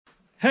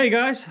Hey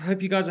guys,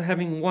 hope you guys are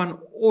having one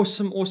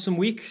awesome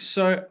week.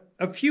 So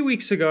a few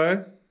weeks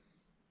ago,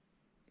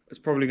 it's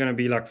probably going to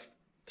be like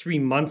 3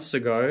 months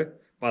ago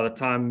by the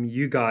time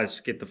you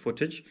guys get the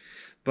footage,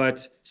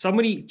 but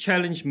somebody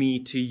challenged me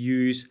to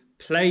use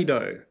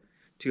Play-Doh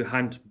to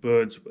hunt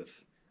birds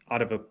with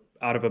out of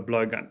a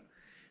blowgun.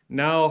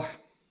 Now,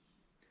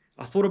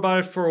 I thought about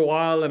it for a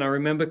while and I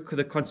remember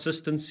the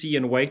consistency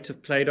and weight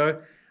of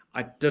Play-Doh.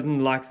 I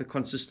didn't like the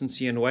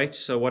consistency and weight,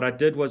 so what I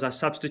did was I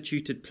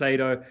substituted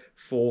Play-Doh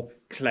for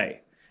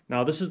clay.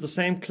 Now this is the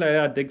same clay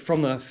I dig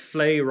from the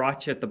flay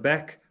right here at the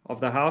back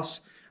of the house.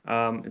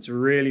 It's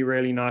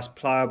really nice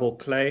pliable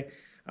clay.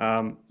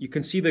 You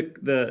can see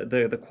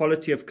the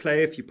quality of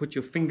clay if you put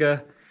your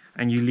finger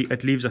and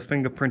it leaves a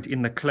fingerprint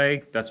in the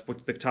clay. That's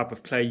what the type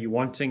of clay you're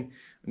wanting,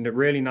 and they're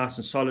really nice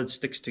and solid,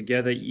 sticks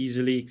together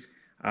easily.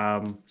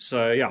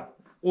 So yeah,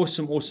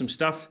 awesome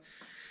stuff.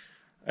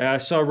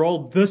 So I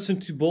rolled this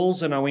into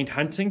balls and I went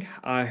hunting.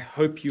 I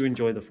hope you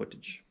enjoy the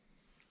footage.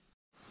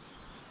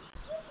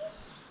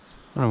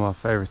 One of my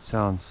favorite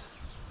sounds,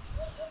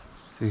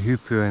 the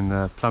hoopoe in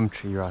the plum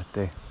tree right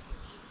there.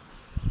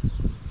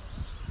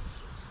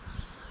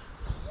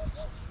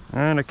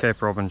 And a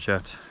Cape Robin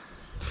chat.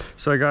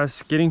 So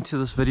guys, getting to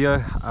this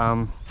video,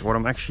 what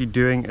I'm actually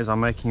doing is I'm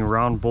making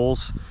round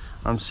balls.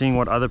 I'm seeing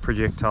what other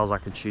projectiles I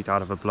can shoot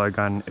out of a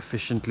blowgun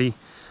efficiently.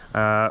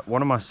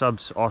 One of my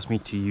subs asked me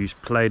to use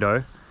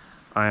Play-Doh.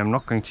 I am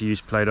not going to use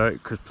Play-Doh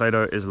because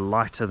Play-Doh is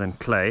lighter than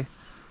clay.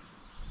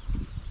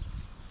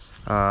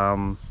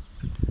 So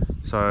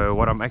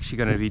what I'm actually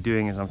going to be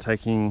doing is I'm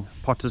taking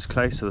potter's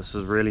clay. So this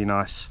is really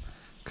nice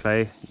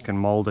clay. You can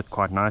mold it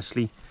quite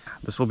nicely.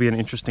 This will be an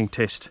interesting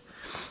test.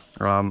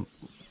 What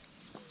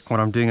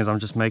I'm doing is I'm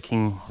just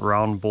making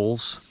round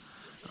balls.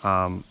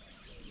 That's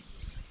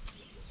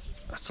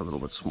a little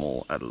bit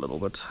small, add a little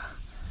bit.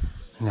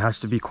 And it has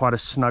to be quite a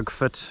snug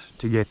fit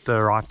to get the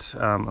right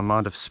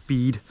amount of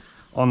speed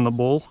on the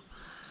ball.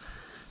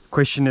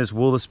 Question is,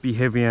 will this be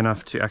heavy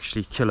enough to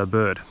actually kill a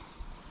bird?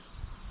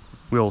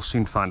 We'll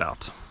soon find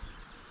out.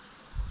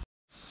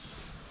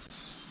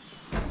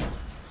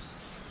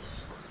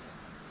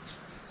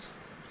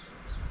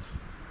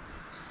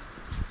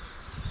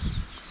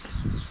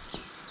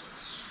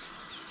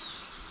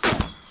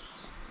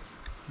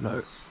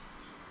 No.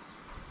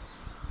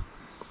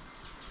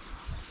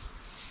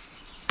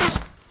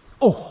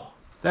 Oh,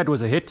 that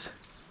was a hit.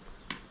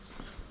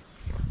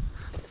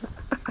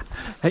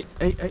 Hey,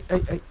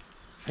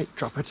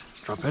 drop it.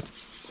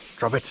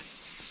 I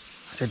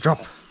said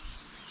drop.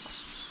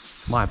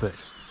 My bird.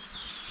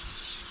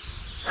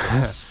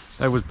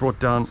 That was brought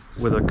down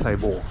with a clay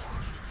ball.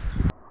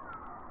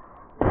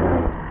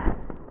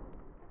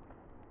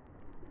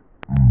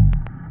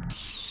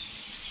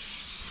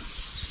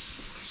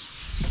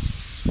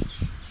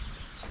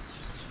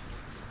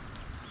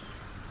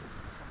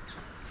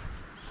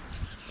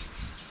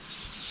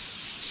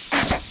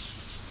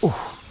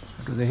 Oh,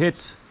 that was a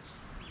hit.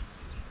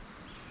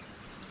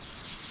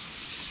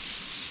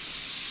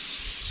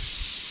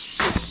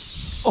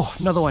 Oh,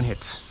 another one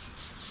hit.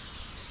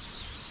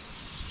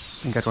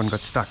 I think that one got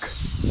stuck.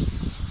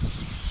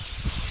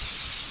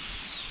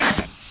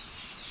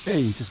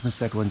 Hey, just missed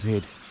that one's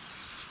head.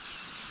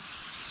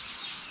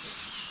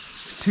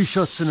 2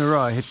 shots in a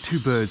row, I hit 2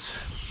 birds.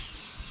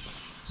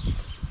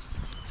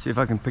 See if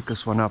I can pick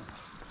this one up.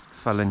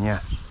 Fell in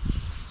here.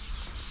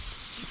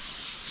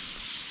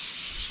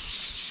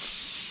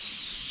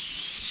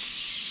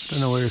 Don't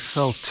know where it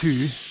fell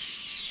to.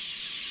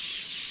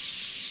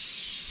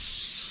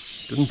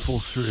 Didn't fall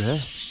through, eh?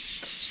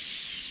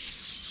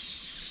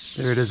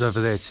 There it is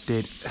over there, it's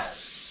dead.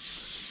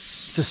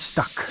 Just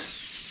stuck.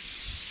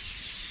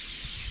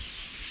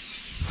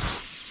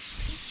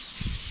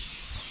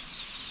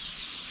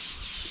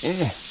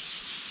 Yeah.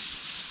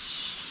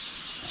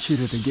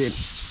 Shoot it again.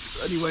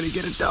 Only way to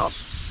get it down.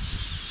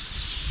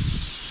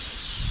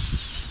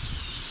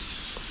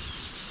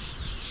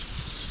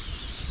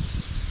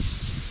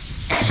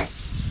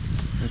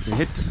 That's a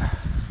hit.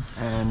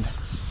 And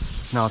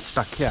now it's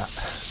stuck here.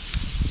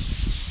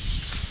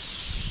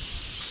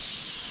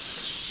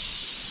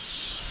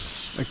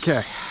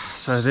 Okay,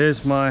 so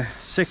there's my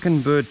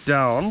second bird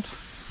downed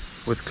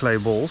with clay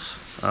balls.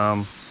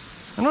 They're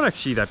not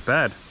actually that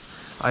bad.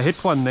 I hit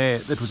one there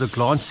that was a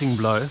glancing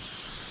blow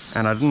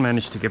and I didn't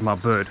manage to get my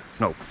bird.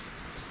 Nope.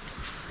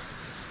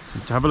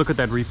 Have a look at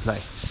that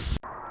replay.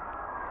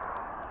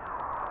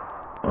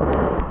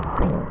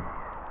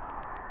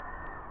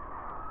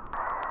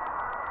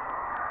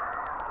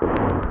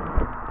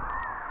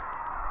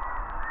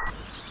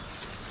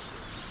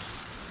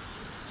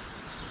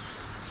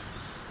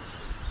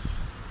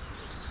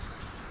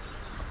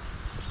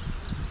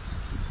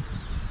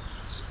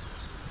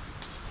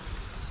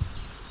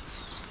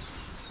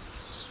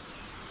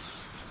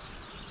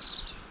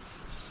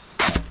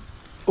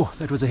 Oh,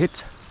 that was a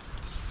hit.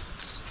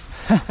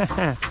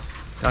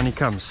 Down he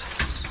comes.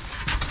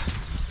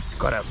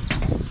 Got him.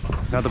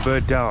 Another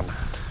bird down.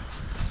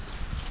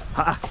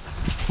 Ha!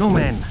 No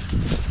man.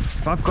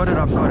 If I've got it,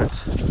 I've got it.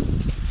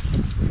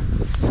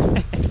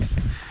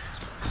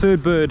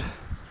 Third bird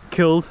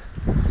killed.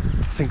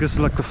 I think this is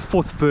like the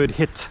 4th bird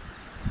hit.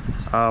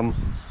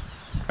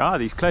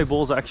 These clay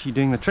balls are actually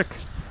doing the trick.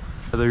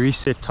 The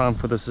reset time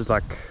for this is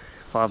like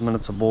 5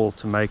 minutes a ball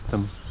to make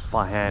them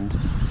by hand.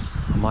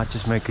 I might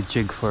just make a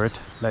jig for it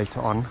later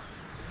on,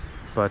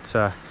 but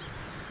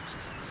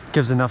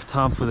gives enough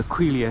time for the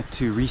quillia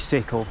to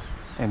resettle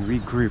and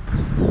regroup.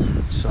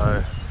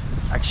 So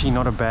actually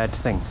not a bad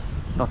thing,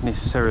 not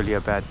necessarily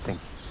a bad thing,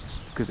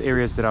 because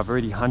areas that I've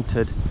already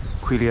hunted,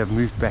 quillia have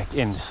moved back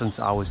in since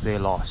I was there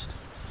last.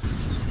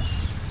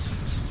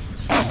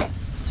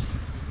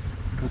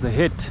 It was a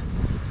hit.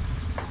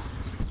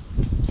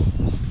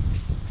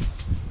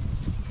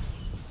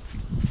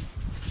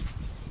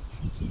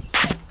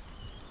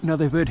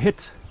 Another bird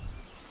hit.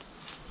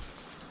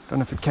 Don't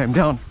know if it came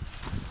down.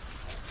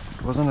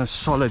 It wasn't a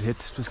solid hit,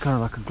 it was kind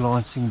of like a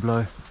glancing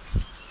blow.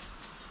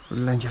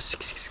 Land just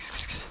 6, 6, 6,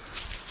 6.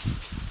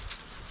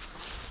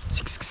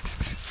 6, 6,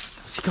 6,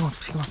 6. Come on,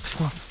 come on,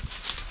 come on.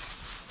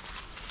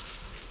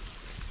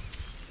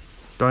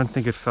 Don't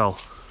think it fell.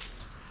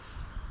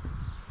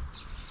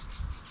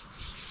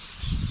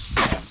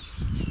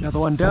 Another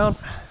one down.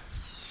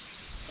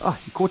 Oh,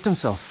 he caught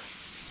himself.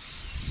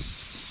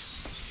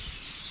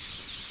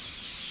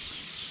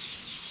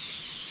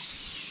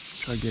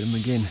 Try to get him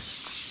again.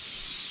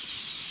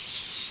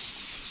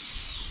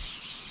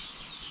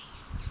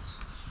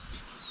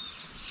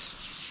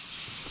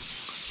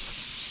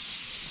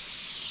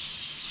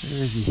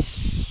 Where is he?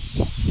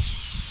 I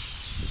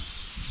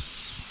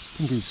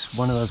think he's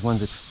one of those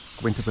ones that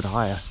went a bit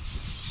higher.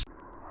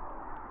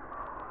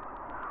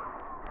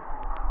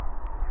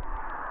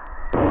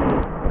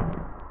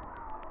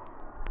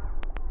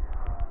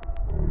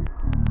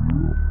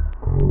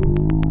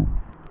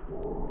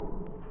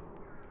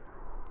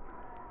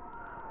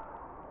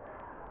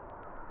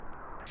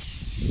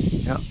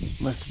 Yeah,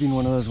 must have been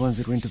one of those ones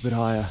that went a bit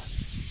higher.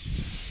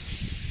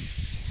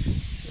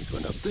 There's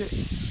one up there.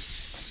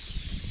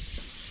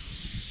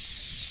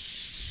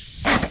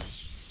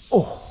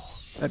 Oh,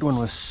 that one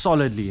was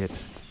solidly hit.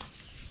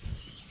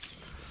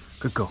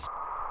 Good go.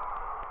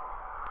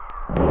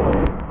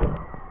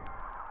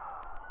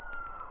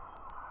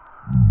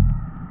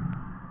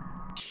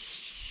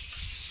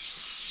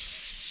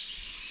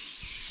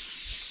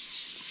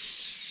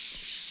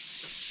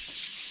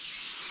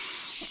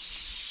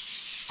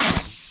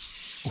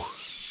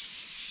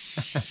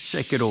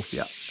 Shake it off,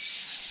 yeah.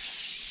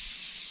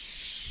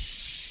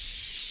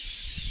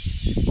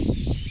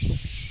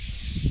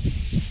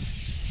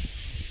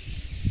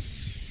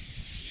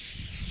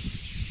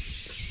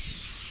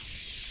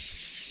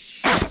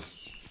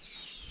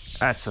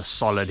 That's a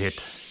solid hit.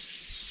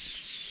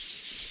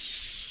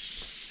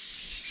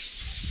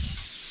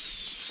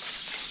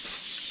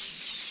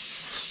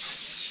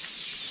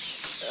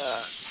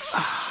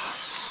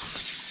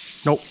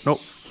 Nope, nope.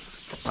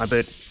 My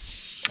bad.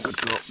 Good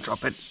girl.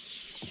 Drop it.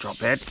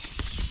 Drop it.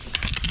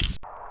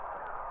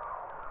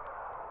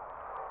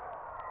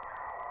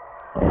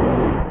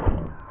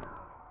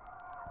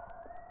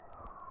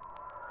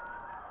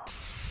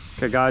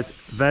 Okay guys,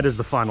 that is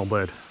the final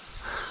bird.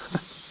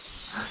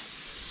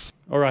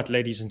 Alright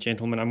ladies and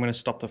gentlemen, I'm going to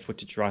stop the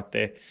footage right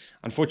there.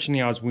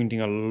 Unfortunately I was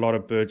wounding a lot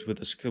of birds with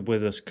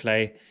this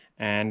clay,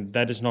 and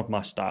that is not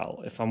my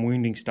style. If I'm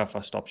wounding stuff,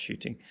 I stop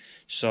shooting.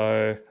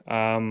 So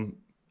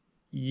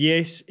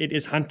yes, it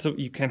is huntable.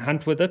 You can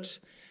hunt with it,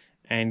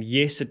 and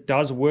yes, it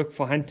does work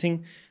for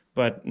hunting,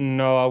 but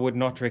no, I would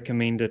not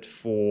recommend it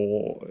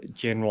for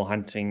general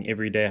hunting,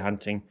 everyday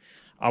hunting.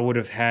 I would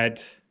have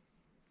had,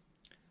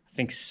 I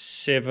think,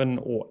 7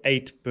 or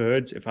 8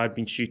 birds if I'd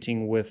been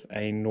shooting with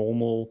a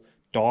normal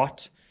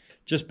dart.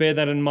 Just bear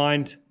that in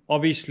mind.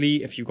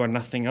 Obviously, if you've got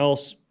nothing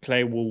else,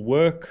 clay will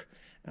work.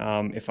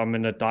 If I'm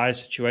in a dire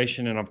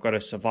situation and I've got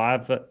to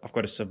survive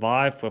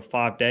for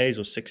 5 days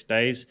or 6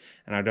 days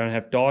and I don't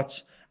have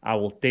darts, I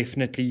will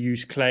definitely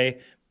use clay,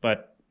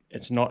 but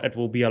it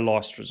will be a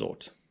last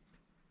resort.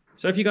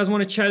 So if you guys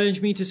want to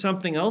challenge me to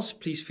something else,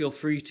 please feel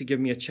free to give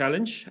me a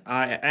challenge.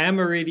 I am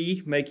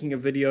already making a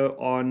video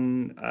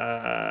on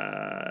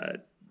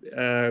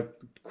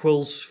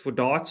quills for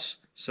darts,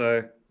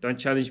 so don't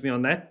challenge me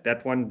on that.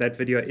 That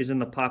video is in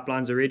the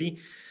pipelines already.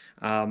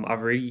 I've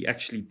already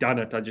actually done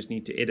it. I just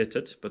need to edit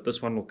it, but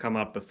this one will come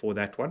out before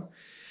that one.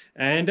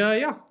 And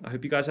yeah, I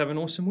hope you guys have an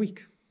awesome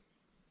week.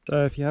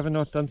 So if you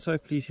haven't done so,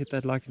 please hit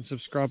that like and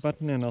subscribe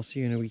button, and I'll see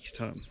you in a week's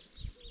time.